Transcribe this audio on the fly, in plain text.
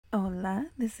Hola,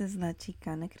 this is La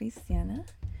Chicana Cristiana.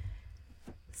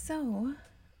 So,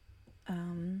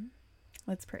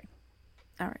 let's pray.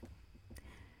 All right.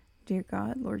 Dear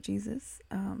God, Lord Jesus,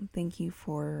 thank you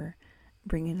for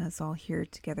bringing us all here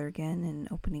together again and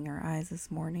opening our eyes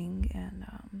this morning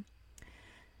and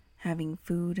having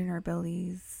food in our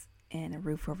bellies and a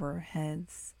roof over our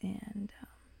heads. And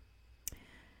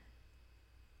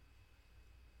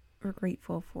we're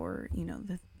grateful for,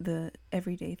 the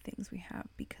everyday things we have,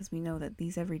 because we know that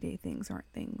these everyday things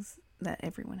aren't things that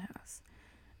everyone has.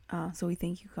 So we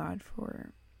thank you, God,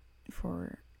 for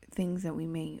things that we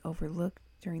may overlook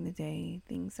during the day,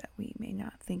 things that we may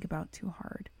not think about too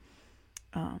hard.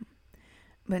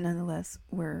 But nonetheless,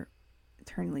 we're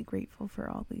eternally grateful for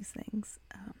all these things,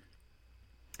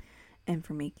 and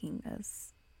for making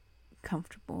us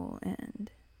comfortable and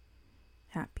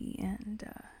happy and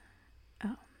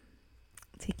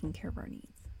taking care of our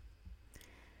needs.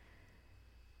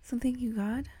 So thank you,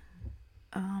 God.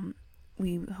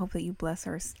 We hope that you bless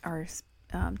our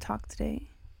talk today,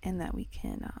 and that we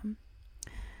can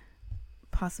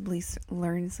possibly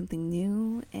learn something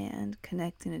new and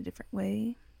connect in a different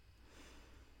way.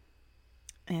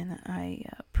 And I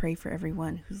pray for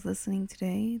everyone who's listening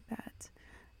today that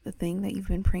the thing that you've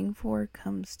been praying for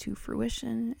comes to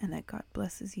fruition, and that God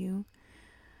blesses you.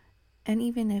 And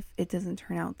even if it doesn't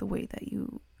turn out the way that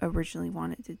you originally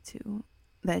wanted it to,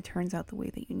 that it turns out the way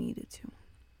that you need it to.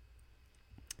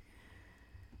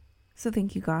 So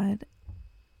thank you, God.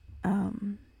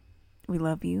 We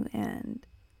love you, and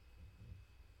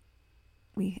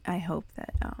I hope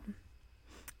that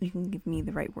you can give me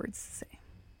the right words to say.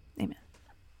 Amen.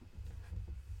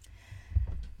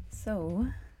 So,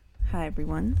 hi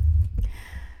everyone.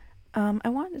 I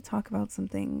wanted to talk about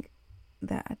something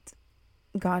that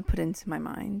God put into my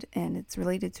mind, and it's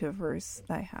related to a verse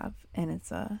that I have, and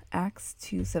it's Acts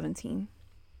 2:17.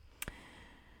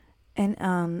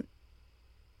 And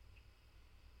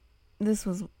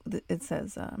it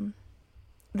says,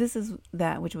 this is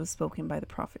that which was spoken by the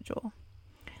prophet Joel.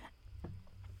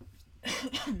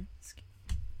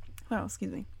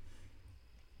 Excuse me.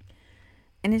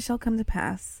 And it shall come to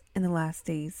pass in the last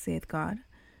days, saith God,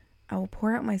 I will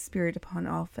pour out my spirit upon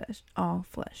all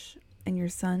flesh, and your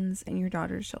sons and your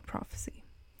daughters shall prophesy,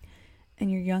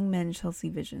 and your young men shall see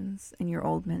visions, and your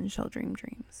old men shall dream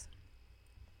dreams.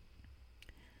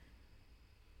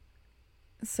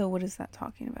 So what is that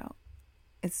talking about?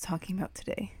 It's talking about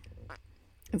today.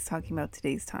 It's talking about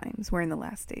today's times. We're in the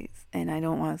last days. And I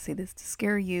don't want to say this to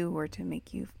scare you or to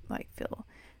make you feel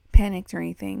panicked or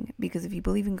anything, because if you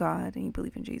believe in God and you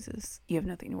believe in Jesus, you have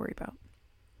nothing to worry about.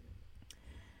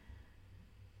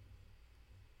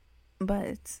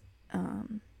 But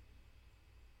I'm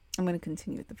going to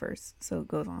continue with the verse. So it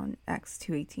goes on, Acts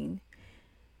 2:18.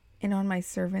 And on my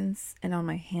servants and on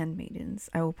my handmaidens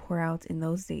I will pour out in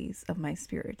those days of my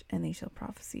spirit, and they shall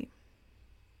prophesy.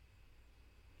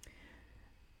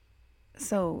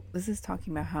 So this is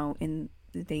talking about how in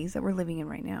the days that we're living in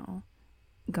right now,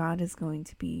 God is going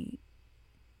to be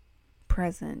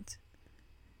present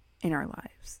in our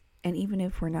lives. And even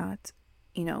if we're not,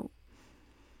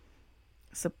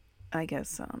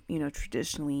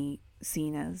 traditionally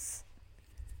seen as,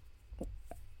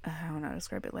 how do I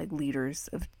describe it, like leaders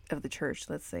of the church,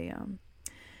 let's say,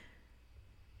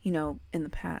 in the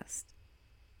past,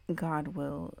 God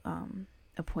will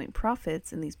appoint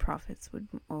prophets, and these prophets would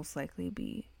most likely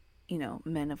be,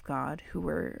 men of God who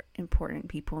were important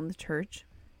people in the church.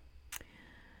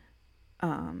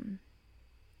 And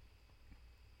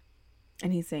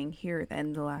he's saying here that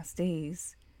in the last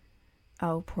days,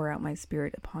 I'll pour out my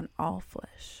spirit upon all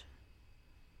flesh.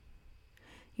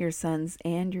 Your sons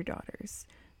and your daughters,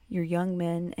 your young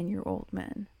men and your old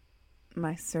men,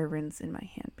 my servants and my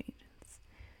handmaidens.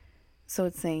 So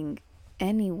it's saying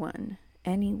anyone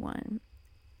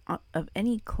of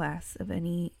any class, of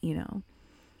any,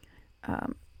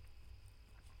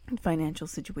 financial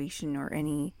situation or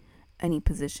any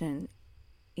position,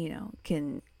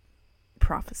 can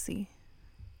prophecy,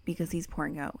 because he's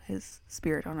pouring out his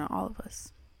spirit on all of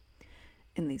us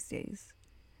in these days.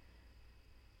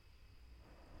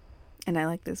 And I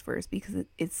like this verse because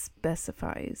it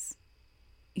specifies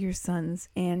your sons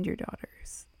and your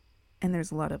daughters. And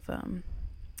there's a lot of, a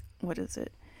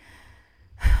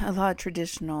lot of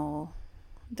traditional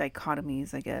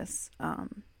dichotomies, I guess,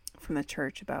 from the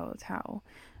church about how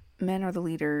men are the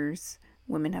leaders,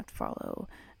 women have to follow.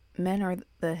 Men are like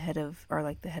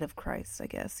the head of Christ, I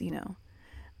guess,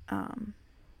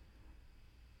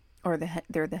 or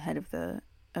they're the head of the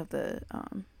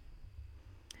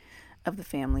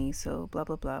family, so blah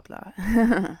blah blah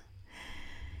blah.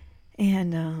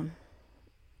 And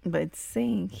But it's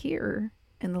saying here,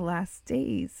 in the last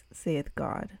days, saith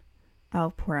God,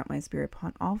 I'll pour out my spirit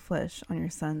upon all flesh, on your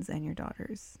sons and your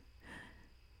daughters.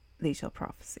 They shall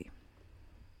prophesy.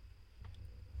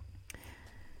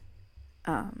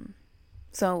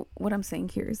 So what I'm saying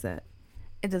here is that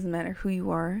it doesn't matter who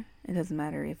you are. It doesn't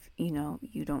matter if,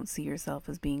 you don't see yourself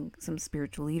as being some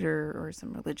spiritual leader or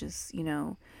some religious,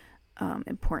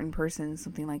 important person,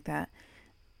 something like that.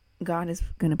 God is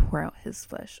going to pour out his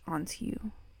flesh onto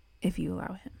you if you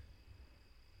allow him.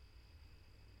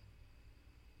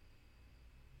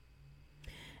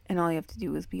 And all you have to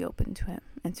do is be open to him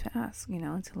and to ask,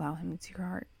 and to allow him into your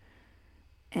heart.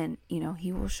 And,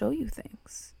 he will show you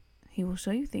things. He will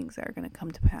show you things that are going to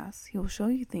come to pass. He will show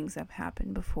you things that have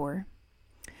happened before.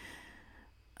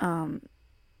 I've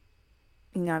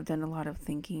done a lot of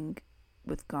thinking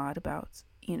with God about,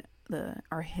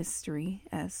 our history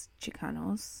as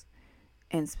Chicanos,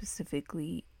 and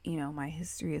specifically, my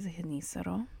history as a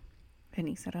Genisera.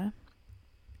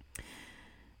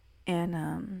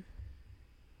 And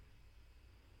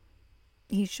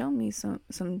he showed me some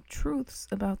truths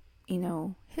about,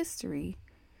 history,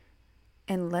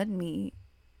 and led me,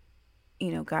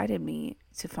 guided me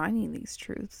to finding these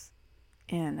truths.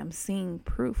 And I'm seeing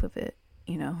proof of it,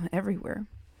 everywhere.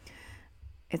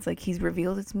 It's like he's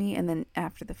revealed it to me, and then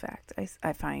after the fact,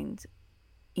 I find,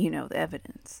 the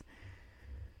evidence.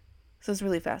 So it's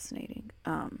really fascinating.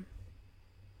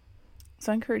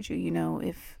 So I encourage you,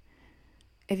 if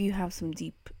you have some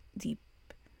deep,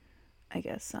 I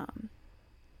guess,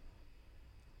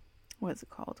 what is it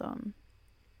called?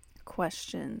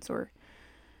 Questions or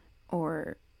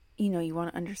you want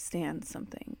to understand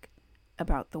something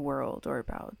about the world or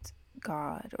about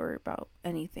God or about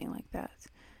anything like that,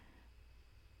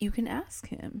 you can ask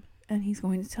him and he's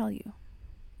going to tell you.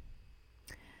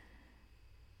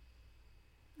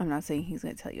 I'm not saying he's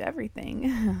going to tell you everything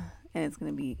and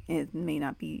it may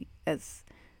not be as,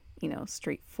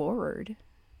 straightforward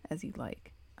as you'd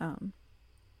like.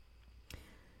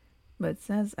 But it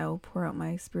says, I will pour out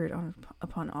my spirit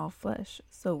upon all flesh.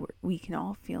 So we can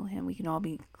all feel him. We can all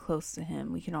be close to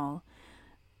him. We can all,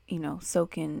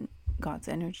 soak in God's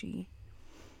energy.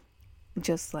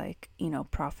 Just like,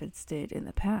 prophets did in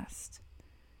the past.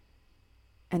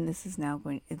 And this is now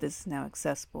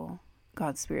accessible.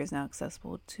 God's spirit is now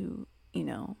accessible to,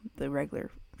 the regular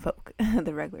folk,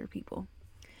 the regular people.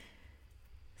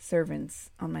 Servants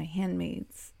on my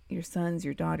handmaids, your sons,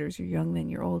 your daughters, your young men,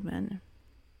 your old men.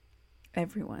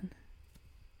 Everyone.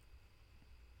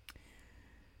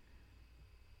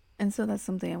 And so that's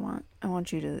something I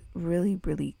want you to really,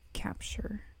 really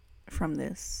capture from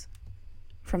this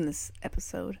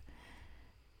episode,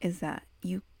 is that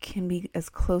you can be as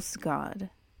close to God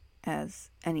as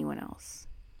anyone else.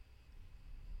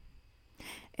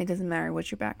 It doesn't matter what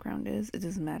your background is. It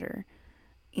doesn't matter,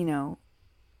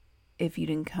 if you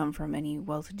didn't come from any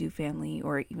well-to-do family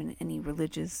or even any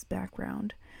religious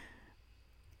background.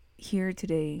 Here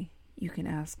today, you can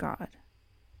ask God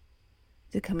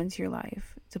to come into your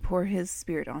life, to pour his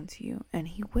spirit onto you, and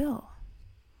he will.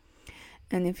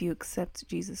 And if you accept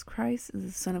Jesus Christ as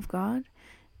the Son of God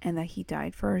and that he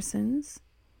died for our sins,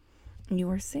 you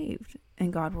are saved,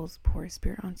 and God will pour his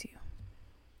spirit onto you.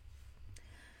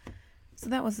 So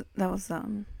that was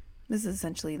this is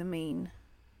essentially the main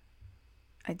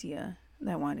idea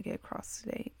that I wanted to get across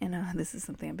today. And this is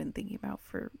something I've been thinking about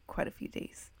for quite a few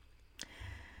days.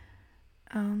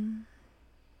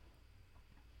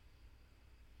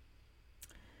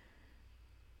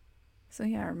 So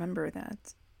yeah, remember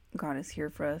that God is here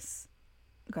for us.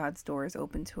 God's door is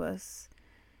open to us.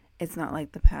 It's not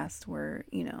like the past where,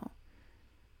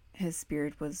 his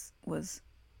spirit was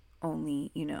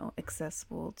only,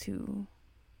 accessible to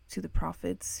the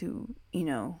prophets who,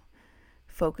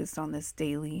 focused on this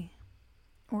daily,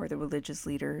 or the religious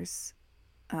leaders.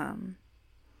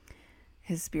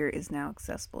 His spirit is now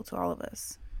accessible to all of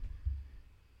us.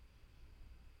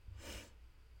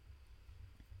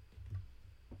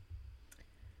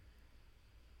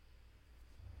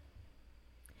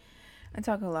 I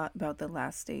talk a lot about the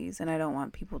last days, and I don't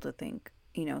want people to think,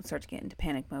 start to get into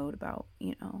panic mode about,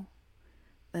 the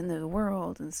end of the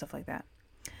world and stuff like that.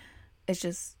 It's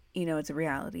just, it's a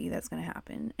reality that's going to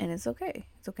happen, and it's okay.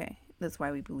 It's okay. That's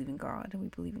why we believe in God and we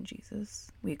believe in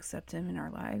Jesus. We accept him in our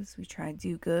lives. We try to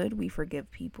do good. We forgive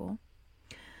people.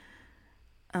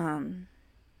 And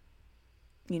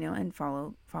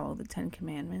follow the 10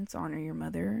 Commandments. Honor your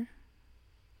mother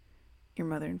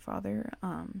and father.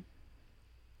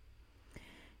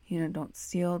 Don't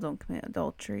steal, don't commit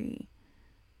adultery.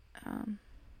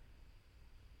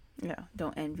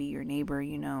 Don't envy your neighbor,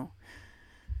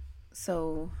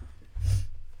 So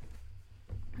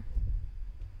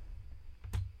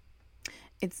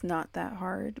it's not that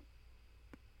hard,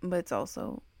 but it's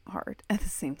also hard at the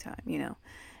same time, you know.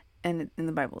 And in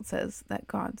the Bible it says that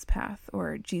God's path,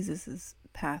 or Jesus's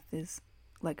path, is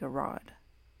like a rod,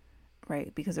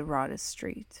 right? Because a rod is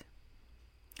straight.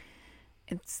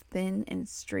 It's thin and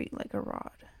straight like a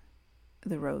rod,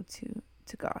 the road to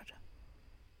God.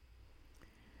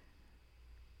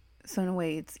 So in a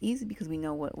way, it's easy because we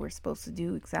know what we're supposed to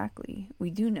do exactly.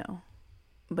 We do know.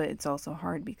 But it's also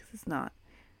hard because it's not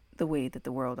the way that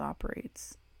the world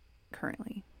operates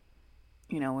currently.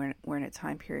 You know, we're in a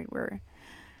time period where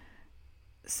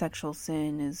sexual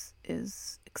sin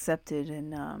is accepted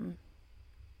and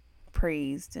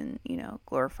praised and, you know,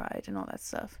 glorified and all that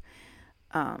stuff.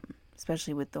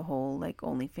 Especially with the whole like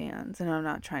OnlyFans. And I'm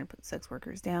not trying to put sex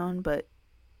workers down, but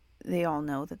they all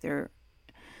know that they're,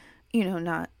 you know,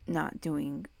 not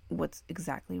doing what's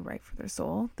exactly right for their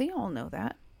soul. They all know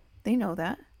that. They know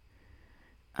that.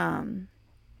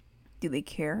 Do they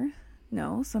care?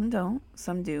 No, some don't.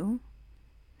 Some do.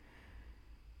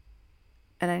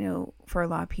 And I know for a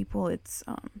lot of people it's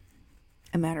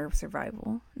a matter of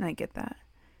survival, and I get that.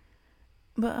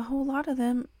 But a whole lot of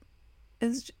them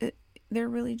they're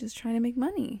really just trying to make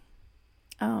money.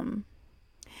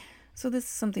 So this is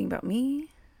something about me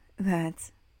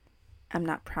that I'm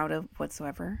not proud of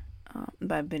whatsoever.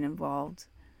 But I've been involved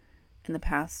in the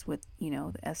past with, you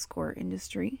know, the escort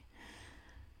industry.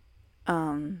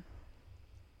 You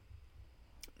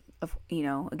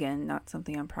know, again, not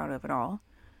something I'm proud of at all.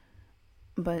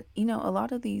 But, you know, a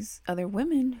lot of these other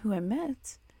women who I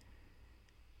met,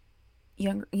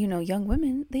 young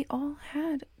women, they all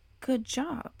had good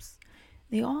jobs.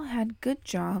 They all had good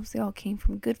jobs. They all came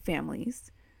from good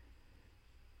families,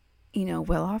 you know,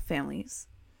 well-off families.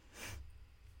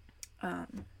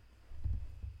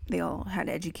 They all had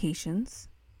educations,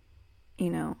 you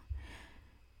know,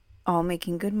 all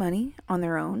making good money on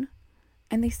their own,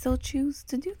 and they still choose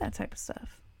to do that type of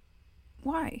stuff.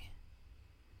 Why?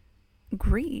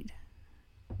 Greed.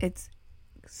 It's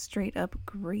straight up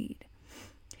greed.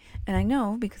 And I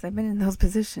know because I've been in those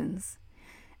positions.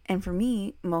 And for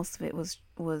me, most of it was,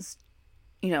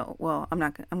 you know, well, I'm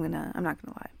not gonna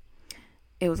lie.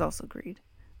 It was also greed.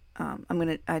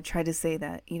 I tried to say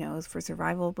that, you know, it was for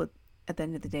survival, but at the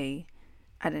end of the day,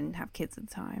 I didn't have kids at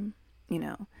the time. You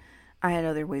know, I had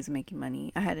other ways of making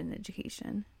money. I had an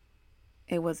education.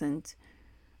 It wasn't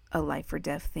a life or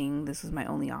death thing. This was my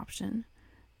only option.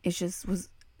 It just was,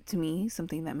 to me,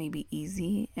 something that made me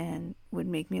easy and would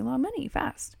make me a lot of money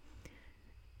fast.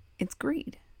 It's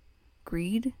greed.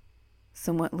 Greed,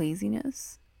 somewhat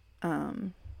laziness,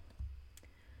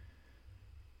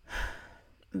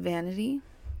 vanity.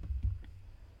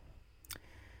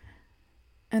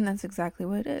 And that's exactly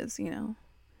what it is, you know,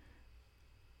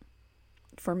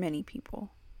 for many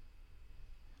people.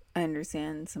 I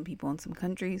understand some people in some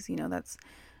countries, you know, that's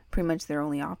pretty much their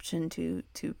only option to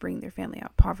bring their family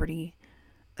out of poverty.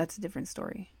 That's a different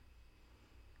story.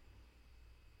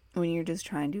 When you're just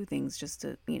trying to do things just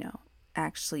to, you know,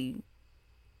 actually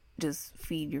just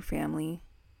feed your family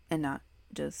and not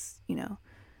just, you know,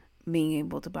 being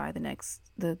able to buy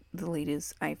the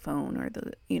latest iPhone or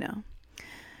the, you know,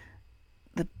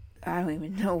 I don't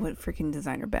even know what freaking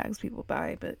designer bags people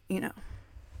buy, but, you know.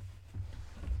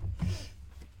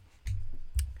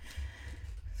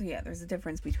 So yeah, there's a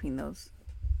difference between those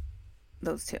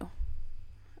two.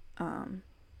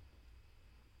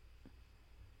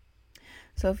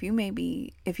 So if you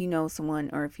know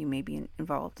someone, or if you may be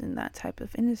involved in that type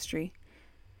of industry,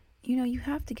 you know, you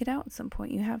have to get out at some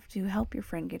point. You have to help your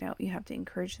friend get out. You have to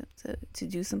encourage them to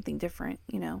do something different,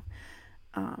 you know.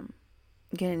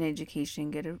 Get an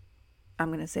education, I'm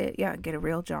going to say it, yeah, get a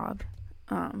real job.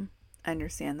 I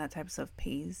understand that type of stuff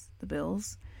pays the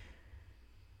bills.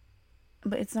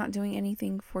 But it's not doing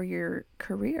anything for your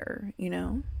career, you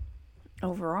know,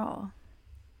 overall.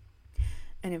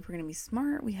 And if we're going to be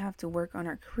smart, we have to work on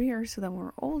our career so that when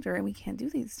we're older and we can't do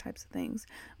these types of things,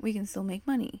 we can still make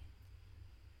money.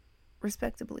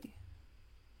 Respectably.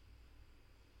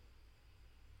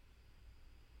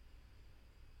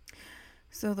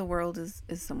 So the world is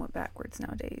somewhat backwards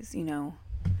nowadays, you know.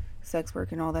 Sex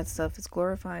work and all that stuff is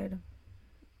glorified.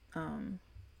 I'm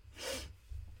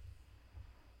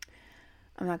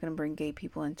not going to bring gay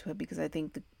people into it because I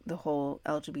think the whole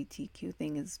LGBTQ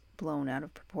thing is blown out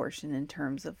of proportion in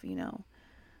terms of, you know,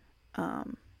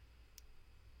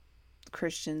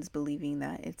 Christians believing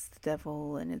that it's the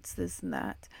devil and it's this and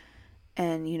that.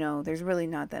 And, you know, there's really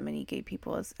not that many gay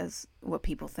people as what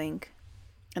people think.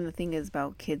 And the thing is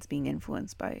about kids being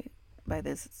influenced by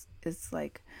this, it's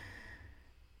like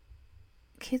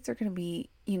kids are going to be,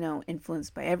 you know,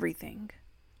 influenced by everything.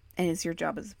 And it's your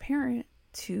job as a parent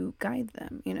to guide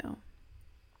them, you know.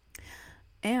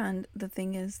 And the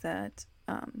thing is that,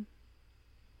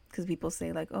 because people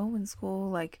say like, oh, in school,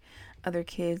 like other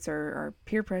kids are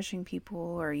peer pressuring people,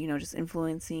 or, you know, just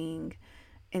influencing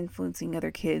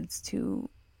other kids to,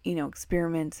 you know,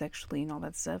 experiment sexually and all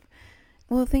that stuff.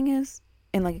 Well, the thing is,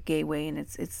 in like a gay way, and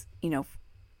it's you know,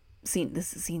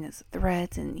 this is seen as a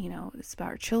threat, and, you know, it's about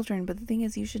our children. But the thing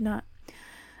is, you should not,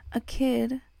 a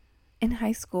kid in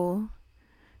high school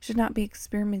should not be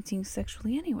experimenting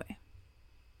sexually anyway.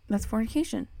 That's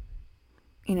fornication.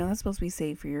 You know, that's supposed to be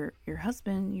safe for your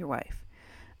husband, your wife.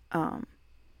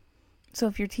 So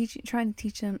if you're trying to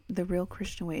teach them the real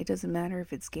Christian way, it doesn't matter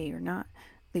if it's gay or not.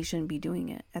 They shouldn't be doing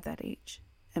it at that age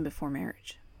and before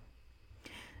marriage.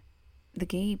 The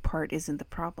gay part isn't the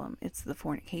problem. It's the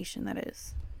fornication that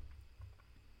is.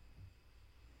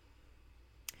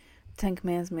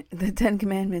 The Ten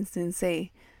Commandments didn't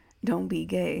say, don't be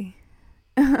gay.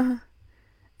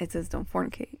 It says, don't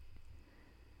fornicate.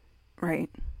 Right?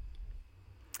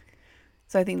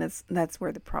 So I think that's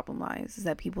where the problem lies, is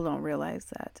that people don't realize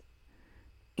that,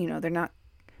 you know, they're not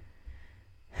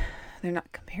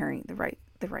comparing the right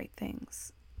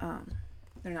things.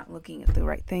 They're not looking at the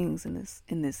right things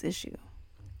in this issue.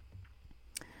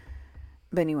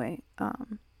 But anyway,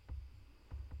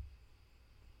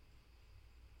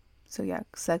 so yeah,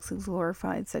 sex is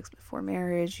glorified, sex before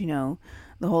marriage, you know,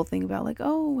 the whole thing about like,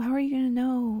 oh, how are you going to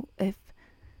know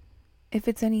if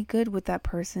it's any good with that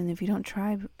person if you don't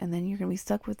try, and then you're going to be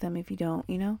stuck with them if you don't,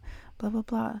 you know, blah, blah,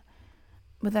 blah.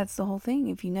 But that's the whole thing.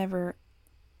 If you never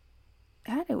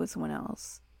had it with someone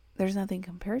else, there's nothing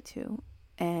compared to,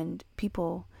 and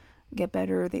people get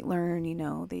better, they learn, you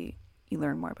know, you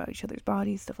learn more about each other's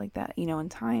bodies, stuff like that, you know, in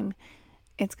time,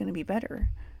 it's going to be better.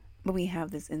 But we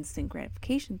have this instant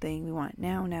gratification thing. We want it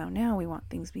now. We want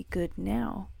things to be good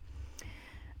now.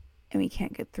 And we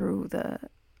can't get through the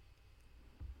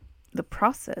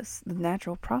process, the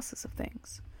natural process of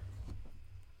things.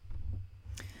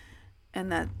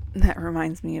 And that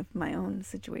reminds me of my own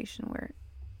situation, where,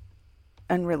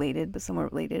 unrelated but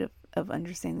somewhat related, of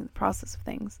understanding the process of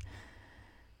things.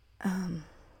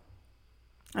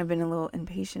 I've been a little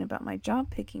impatient about my job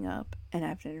picking up, and I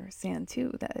have to understand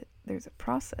too that there's a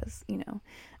process. You know,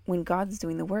 when God's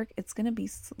doing the work, it's going to be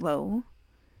slow,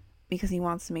 because he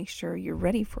wants to make sure you're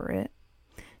ready for it.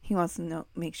 He wants to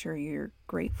make sure you're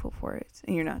grateful for it,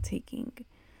 and you're not taking,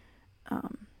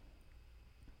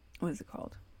 what is it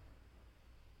called?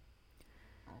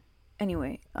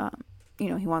 Anyway, you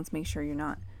know, he wants to make sure you're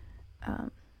not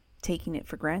taking it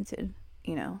for granted,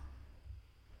 you know.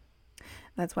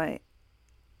 That's why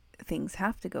things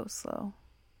have to go slow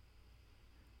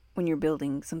when you're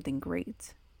building something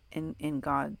great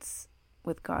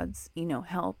with God's, you know,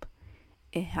 help.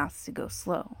 It has to go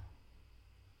slow,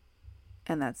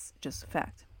 and that's just a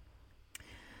fact,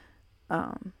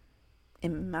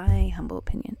 in my humble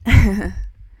opinion.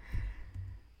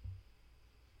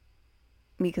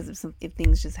 Because if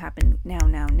things just happen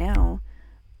now,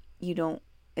 you don't,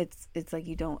 it's like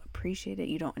you don't appreciate it,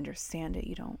 you don't understand it,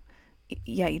 you don't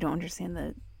understand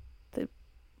the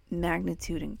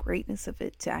magnitude and greatness of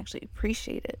it to actually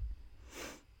appreciate it.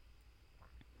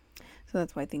 So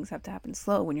that's why things have to happen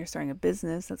slow. When you're starting a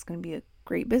business that's going to be a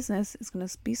great business, it's going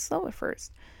to be slow at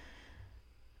first.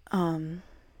 Or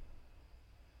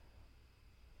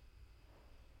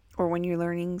when you're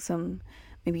learning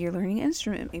maybe you're learning an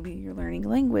instrument, maybe you're learning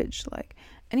language, like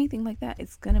anything like that,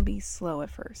 it's going to be slow at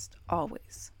first.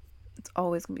 Always. It's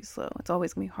always going to be slow. It's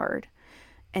always going to be hard.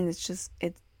 And it's just,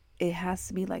 it has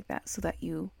to be like that so that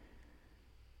you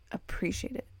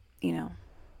appreciate it, you know.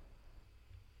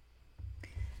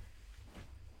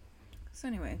 So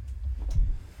anyway,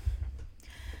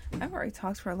 I've already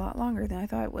talked for a lot longer than I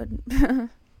thought I would.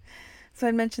 So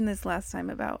I mentioned this last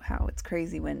time about how it's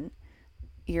crazy when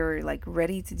you're like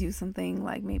ready to do something,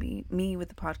 like maybe me with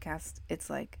the podcast. It's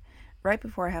like right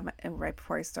before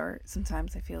I start,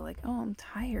 sometimes I feel like, oh, I'm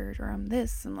tired, or I'm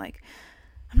this. I'm like,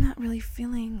 I'm not really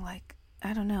feeling like,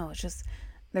 I don't know. It's just,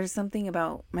 there's something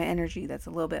about my energy that's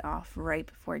a little bit off right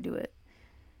before I do it.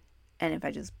 And if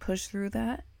I just push through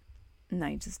that and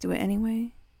I just do it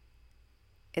anyway,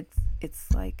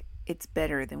 it's like, it's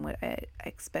better than what I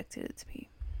expected it to be.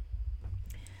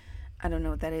 I don't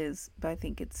know what that is, but I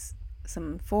think it's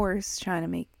some force trying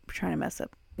to mess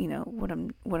up, you know, what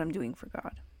I'm doing for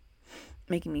God,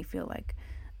 making me feel like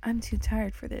I'm too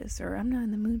tired for this, or I'm not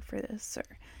in the mood for this,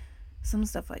 or some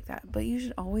stuff like that. But you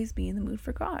should always be in the mood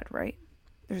for God, right?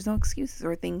 There's no excuses,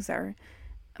 or things that are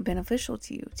beneficial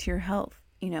to you, to your health,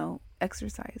 you know,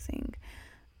 exercising,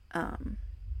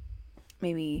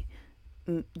 maybe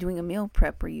doing a meal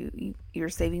prep where you're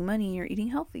saving money, you're eating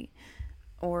healthy.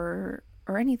 or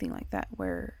anything like that,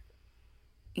 where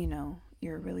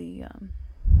you're really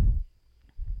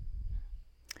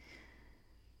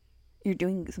you're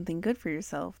doing something good for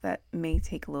yourself that may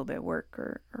take a little bit of work,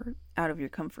 or out of your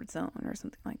comfort zone or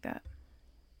something like that.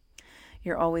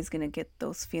 You're always going to get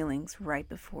those feelings right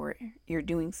before you're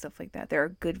doing stuff like that. They're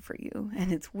good for you,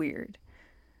 and it's weird.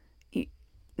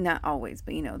 Not always,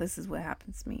 but this is what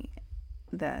happens to me.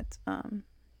 That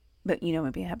but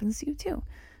maybe it happens to you too,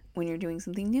 when you're doing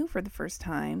something new for the first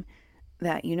time,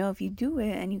 that if you do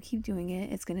it and you keep doing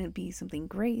it, it's going to be something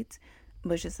great.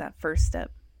 But it's just that first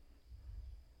step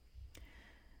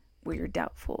where you're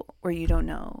doubtful, where you don't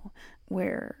know,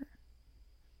 where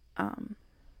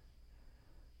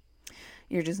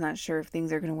you're just not sure if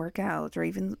things are going to work out, or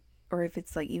if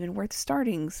it's like even worth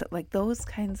starting. So like those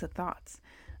kinds of thoughts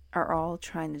are all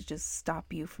trying to just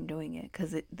stop you from doing it,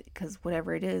 because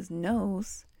whatever it is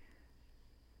knows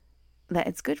that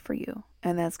it's good for you,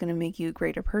 and that's going to make you a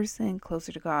greater person,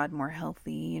 closer to God, more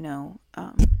healthy,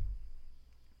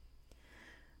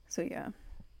 so yeah,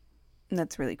 and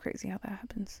that's really crazy how that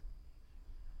happens.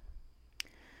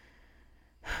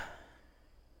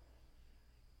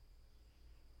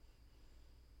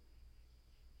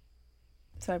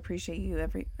 So I appreciate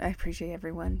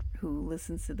everyone who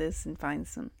listens to this and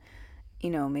finds some,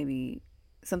 maybe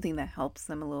something that helps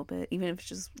them a little bit, even if it's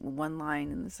just one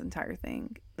line in this entire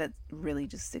thing that really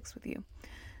just sticks with you.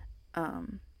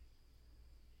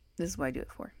 This is what I do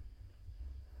it for.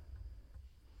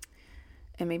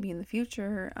 And maybe in the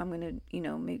future, I'm going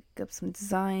to, make up some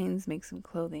designs, make some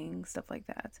clothing, stuff like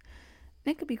that.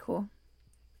 And it could be cool.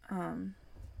 I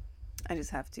just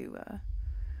have to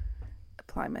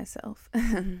apply myself.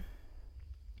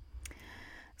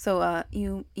 So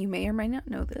you may or might not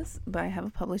know this, but I have a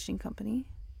publishing company,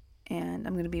 and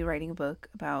I'm going to be writing a book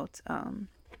about I'm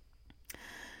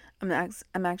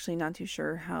actually not too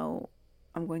sure how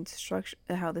I'm going to structure,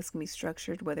 how this can be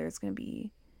structured, whether it's going to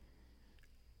be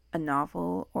a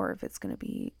novel or if it's going to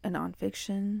be a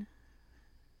nonfiction.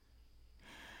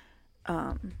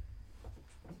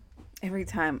 Every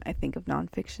time I think of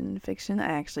nonfiction, fiction, I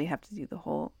actually have to do the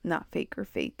whole not fake or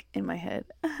fake in my head.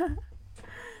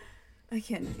 I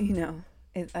can't,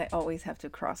 I always have to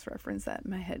cross-reference that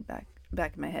in my head, back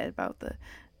in my head, about the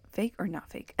fake or not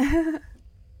fake. But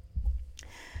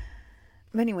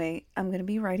anyway, I'm going to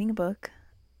be writing a book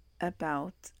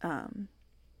about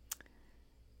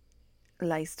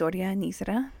La historia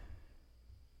genízara,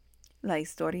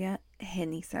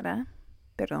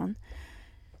 perdón.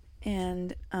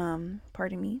 And,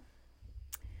 pardon me.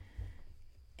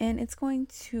 And it's going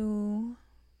to,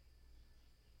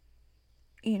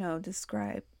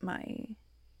 describe I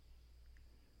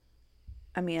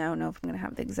don't know if I'm going to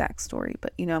have the exact story,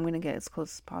 but, I'm going to get as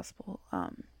close as possible,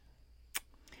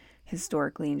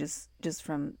 historically, and just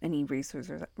from any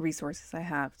resources I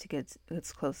have, to get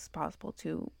as close as possible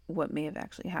to what may have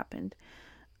actually happened,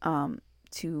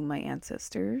 to my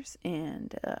ancestors,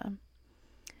 and,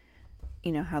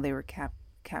 how they were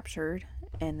captured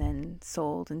and then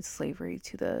sold in slavery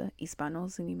to the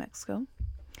Hispanos in New Mexico.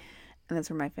 And that's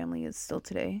where my family is still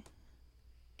today.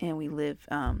 And we live,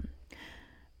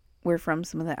 we're from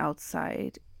some of the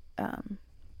outside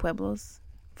pueblos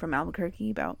from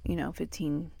Albuquerque, about,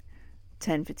 10,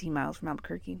 15 miles from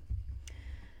Albuquerque.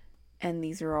 And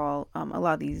these are all, a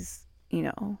lot of these,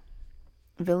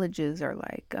 villages are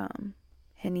like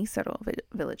genízaro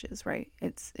villages, right?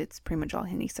 It's pretty much all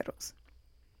genízaros.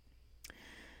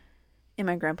 And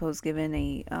my grandpa was given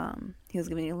he was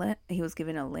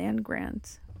given a land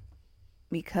grant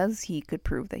because he could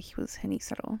prove that he was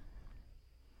genízaro.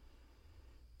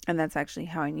 And that's actually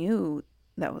how I knew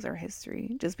that was our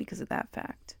history, just because of that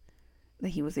fact, that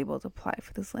he was able to apply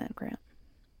for this land grant.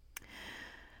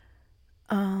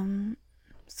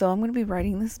 So I'm going to be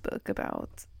writing this book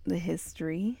about the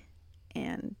history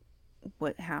and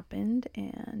what happened,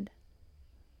 and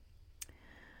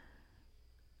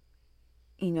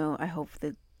I hope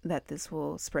that this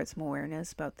will spread some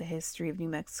awareness about the history of New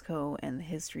Mexico and the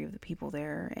history of the people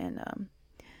there, and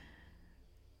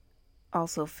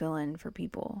also fill in for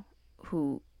people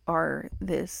who are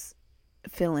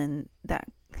fill in that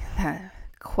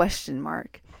question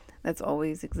mark that's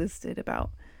always existed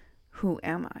about, who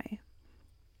am I?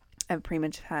 I've pretty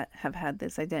much have had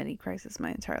this identity crisis my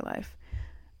entire life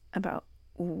about,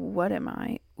 what am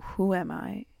I? Who am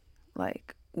I?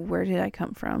 Like, where did I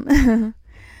come from?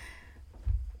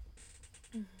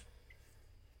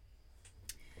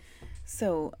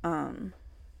 So, and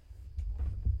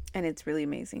it's really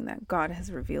amazing that God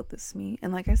has revealed this to me.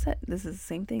 And like I said, this is the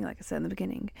same thing, like I said in the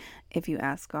beginning. If you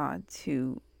ask God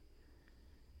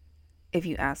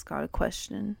a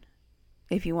question,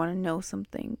 if you want to know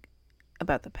something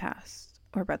about the past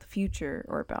or about the future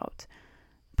or about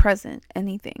present,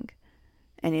 anything.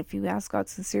 And if you ask God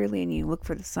sincerely and you look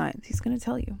for the signs, he's going to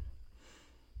tell you.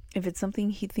 If it's something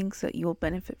he thinks that you'll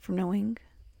benefit from knowing,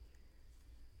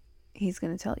 he's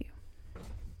going to tell you.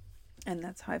 And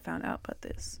that's how I found out about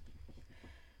this.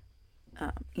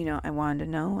 I wanted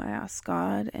to know. I asked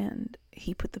God, and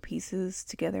he put the pieces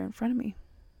together in front of me.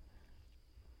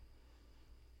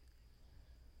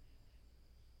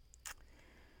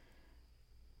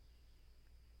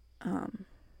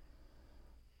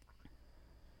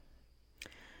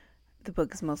 The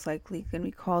book is most likely going to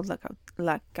be called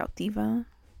La Cautiva,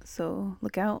 so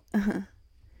look out.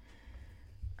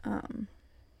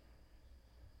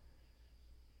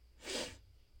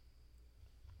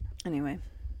 Anyway,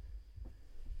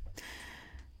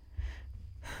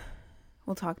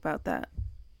 we'll talk about that.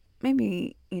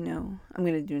 Maybe, I'm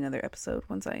going to do another episode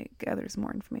once I gather some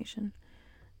more information.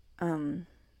 And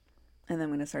then I'm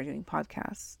going to start doing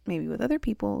podcasts, maybe with other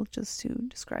people, just to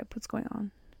describe what's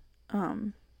going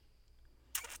on.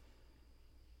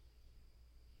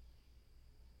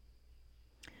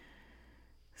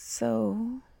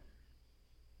 So,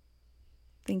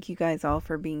 thank you guys all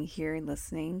for being here and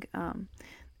listening.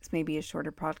 This may be a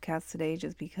shorter podcast today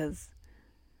just because,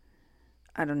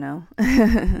 I don't know.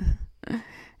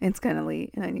 It's kind of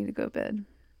late and I need to go to bed.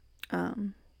 But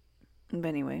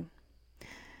anyway,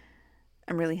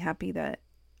 I'm really happy that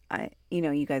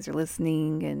you guys are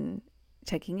listening and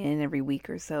checking in every week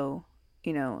or so.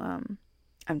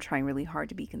 I'm trying really hard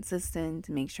to be consistent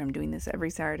and make sure I'm doing this every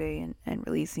Saturday and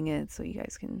releasing it so you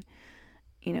guys can,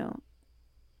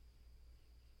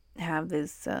 have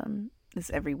this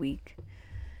every week.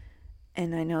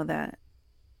 And I know that,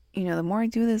 the more I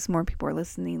do this, the more people are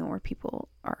listening, the more people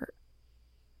are,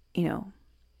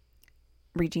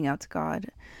 reaching out to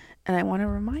God. And I want to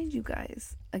remind you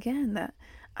guys again that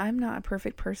I'm not a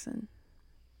perfect person.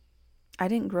 I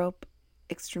didn't grow up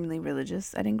extremely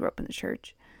religious. I didn't grow up in the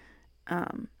church. I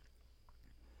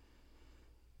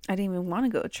didn't even want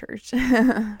to go to church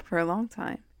for a long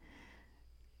time.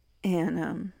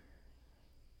 And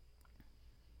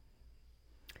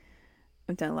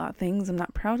I've done a lot of things I'm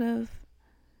not proud of.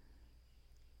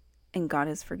 And God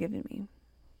has forgiven me.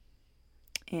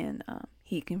 And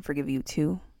he can forgive you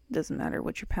too. Doesn't matter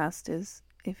what your past is.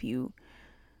 If you,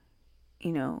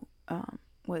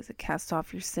 cast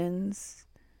off your sins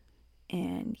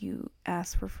and you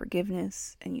ask for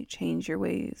forgiveness and you change your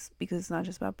ways, because it's not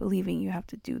just about believing, you have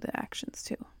to do the actions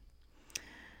too.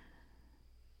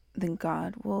 Then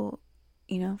God will,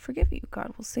 forgive you.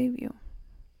 God will save you.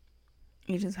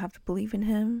 You just have to believe in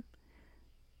him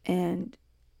and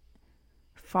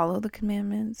follow the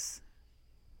commandments.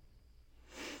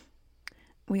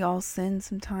 We all sin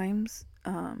sometimes,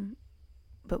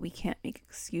 but we can't make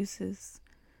excuses,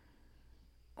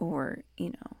 or,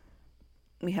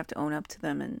 we have to own up to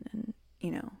them and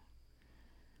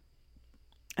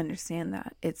understand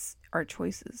that it's our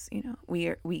choices.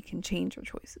 We can change our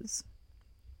choices.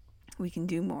 We can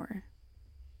do more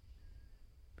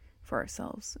for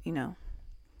ourselves,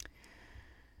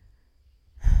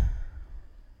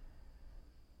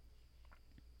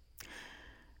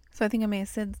 So I think I may have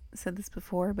said this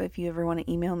before, but if you ever want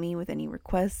to email me with any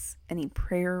requests, any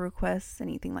prayer requests,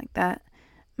 anything like that,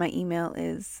 my email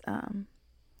is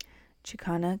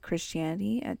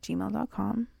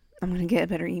chicanachristianity@gmail.com. I'm going to get a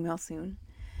better email soon.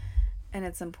 And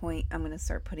at some point, I'm going to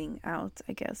start putting out,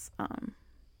 I guess,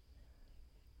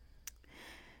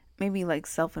 maybe like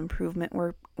self-improvement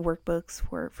workbooks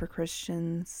for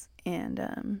Christians,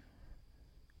 and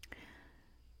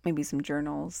maybe some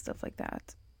journals, stuff like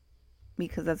that.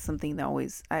 Because that's something that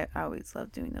I always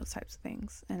love doing those types of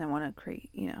things. And I want to create,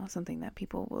 something that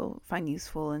people will find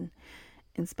useful and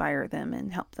inspire them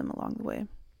and help them along the way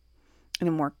in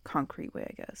a more concrete way,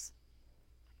 I guess.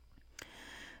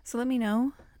 So let me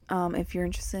know if you're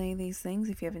interested in any of these things,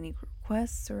 if you have any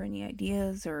requests or any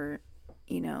ideas, or,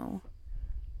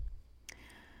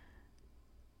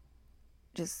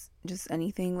 just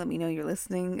anything. Let me know you're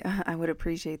listening. I would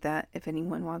appreciate that. If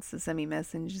anyone wants to send me a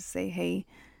message, just say, hey,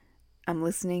 I'm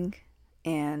listening,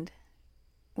 and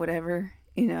whatever,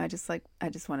 I just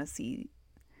want to see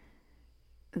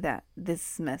that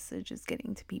this message is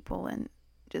getting to people, and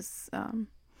just that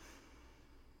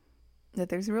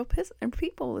there's real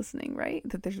people listening, right?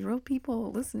 That there's real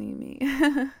people listening to me.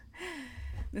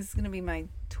 This is going to be my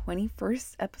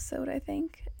 21st episode, I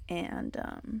think, and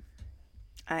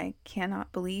I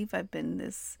cannot believe I've been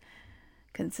this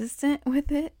consistent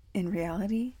with it in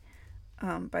reality.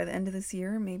 By the end of this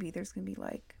year, maybe there's going to be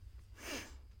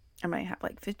I might have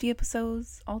 50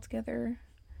 episodes altogether.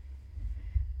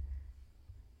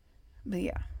 But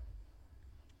yeah.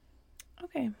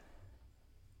 Okay.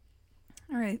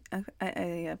 All right.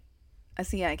 I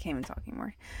see I came in talking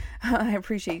more. I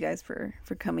appreciate you guys for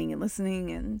coming and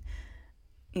listening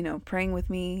and, praying with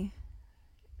me.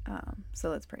 So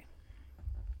let's pray.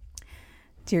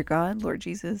 Dear God, Lord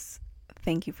Jesus,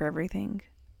 thank you for everything.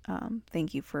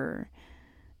 Thank you for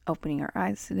opening our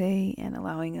eyes today and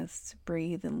allowing us to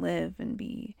breathe and live and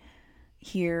be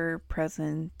here,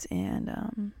 present,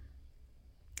 and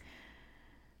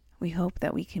we hope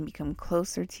that we can become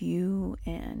closer to you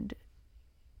and,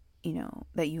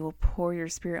 that you will pour your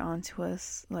spirit onto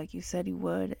us like you said you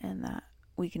would, and that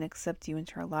we can accept you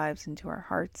into our lives, into our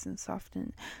hearts, and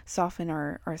soften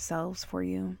ourselves for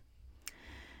you,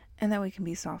 and that we can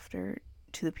be softer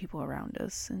to the people around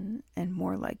us and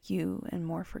more like you and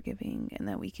more forgiving, and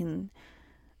that we can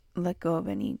let go of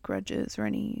any grudges or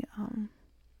any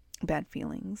bad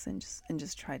feelings and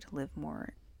just try to live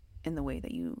more in the way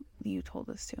that you told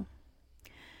us to.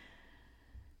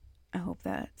 I hope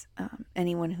that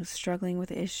anyone who's struggling with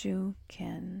the issue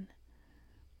can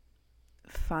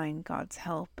find God's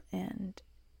help and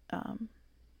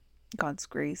God's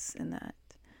grace, and that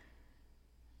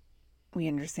we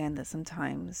understand that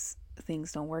sometimes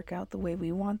things don't work out the way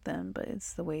we want them, but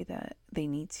it's the way that they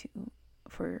need to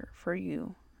for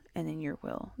you and in your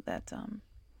will, that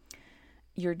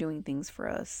you're doing things for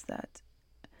us that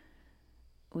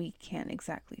we can't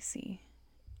exactly see.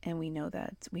 And we know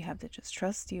that we have to just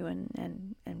trust you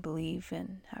and believe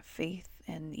and have faith.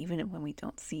 And even when we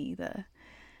don't see the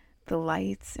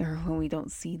lights, or when we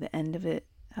don't see the end of it,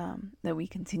 that we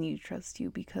continue to trust you,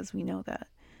 because we know that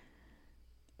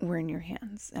we're in your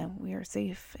hands and we are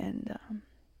safe, and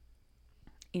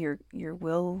your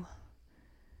will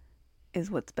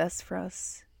is what's best for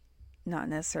us, not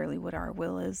necessarily what our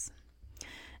will is,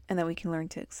 and that we can learn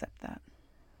to accept that.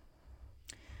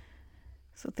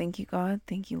 So thank you, God.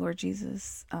 Thank you, Lord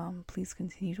Jesus. Please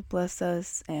continue to bless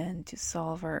us and to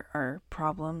solve our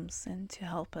problems and to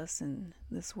help us in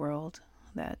this world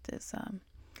that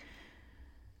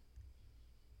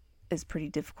is pretty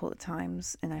difficult at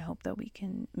times. And I hope that we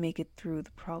can make it through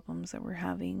the problems that we're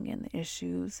having and the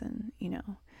issues, and,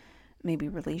 maybe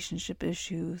relationship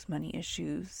issues, money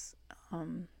issues,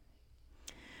 and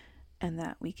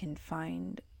that we can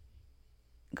find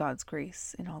God's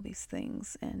grace in all these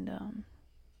things. And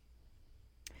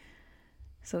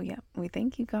so yeah, we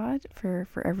thank you, God, for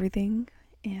everything,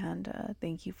 and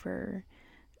thank you for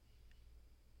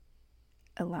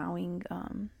allowing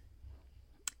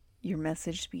your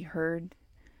message to be heard,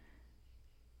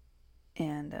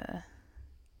 and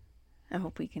I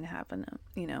hope we can have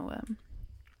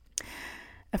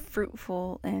a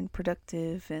fruitful and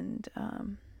productive and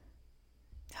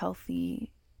healthy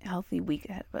week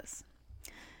ahead of us.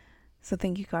 So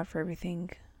thank you, God, for everything.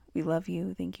 We love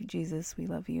you. Thank you, Jesus. We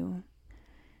love you.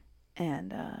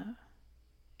 And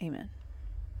amen.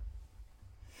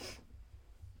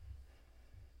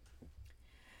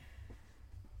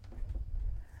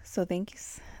 So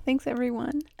thanks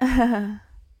everyone. I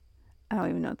don't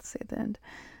even know what to say at the end.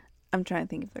 I'm trying to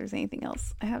think if there's anything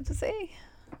else I have to say,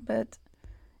 but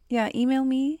yeah, email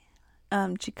me,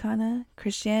 Chicana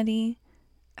Christianity.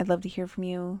 I'd love to hear from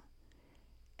you,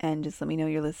 and just let me know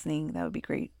you're listening. That would be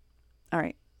great. All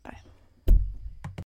right,